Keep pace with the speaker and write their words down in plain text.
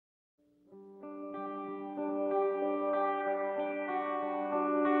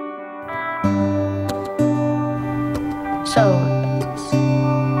So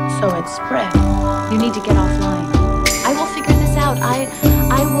it's spread. You need to get offline. I will figure this out. I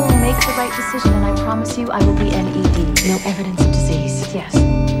will make the right decision, and I promise you I will be NED. No evidence of disease. Yes.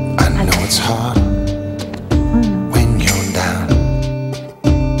 I know it's hard when you're down,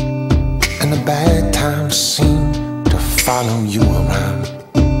 and the bad times seem to follow you around,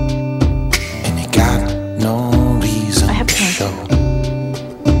 and you got no reason to show.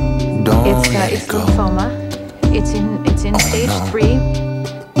 Don't let it It's go. lymphoma. It's in stage 3.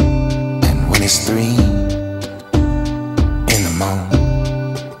 And when it's 3 in the morning,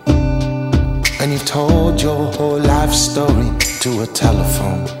 and you've told your whole life story to a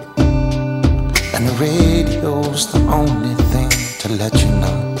telephone, and the radio's the only thing to let you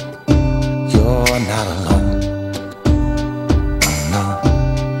know you're not alone. Oh no.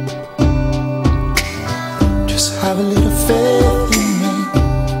 Just have a little faith in me.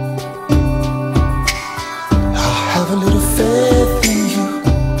 I'll have a little faith in you.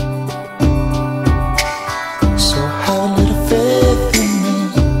 So have a little faith in me.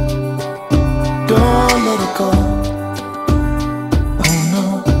 Don't let it go.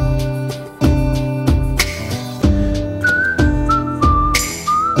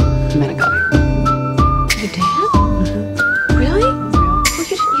 You did? Mm-hmm. Really? Well,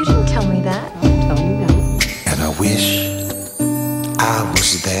 you didn't tell me that. I'll tell you now. And I wish I was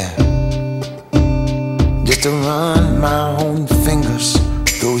there, just to run my own fingers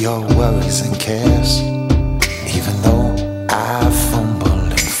through your worries and cares. Even though I fumble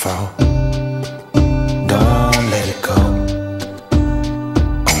and fall, don't let it go.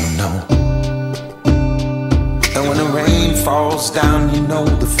 Oh no. And when the rain falls down, you know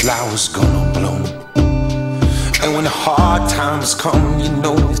the flowers gonna bloom. And when the hard times come, you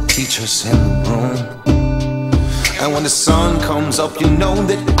know the teacher's in the room. And when the sun comes up, you know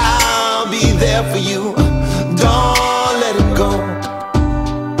that I'll be there for you. Don't let it go.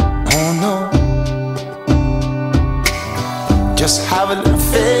 Oh no. Just have a little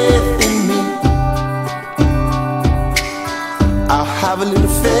faith in me. I'll have a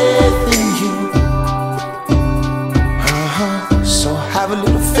little faith in you. So have a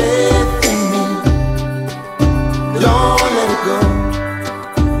little faith in me. Don't let it go.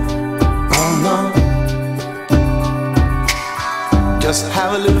 Oh no. Just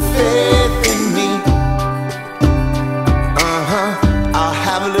have a little faith in me. I'll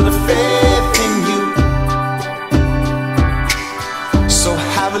have a little faith in you. So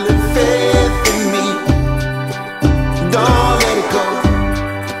have a little faith in me. Don't let it go.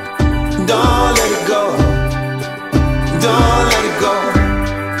 Don't let it go. Don't let it go.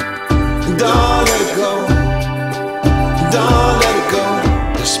 Don't let it go. Don't let it go.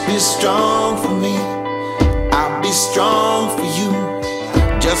 Just be strong for me. I'll be strong for you.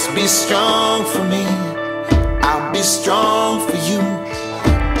 Just be strong for me. I'll be strong for you.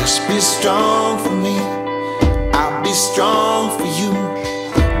 Just be strong for me. I'll be strong for you.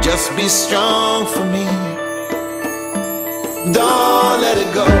 Just be strong for me. Don't let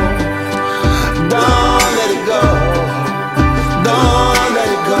it go. Don't let it go. Don't let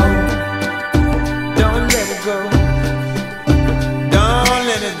it go. Don't let it go. Don't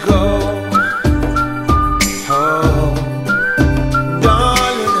let it go.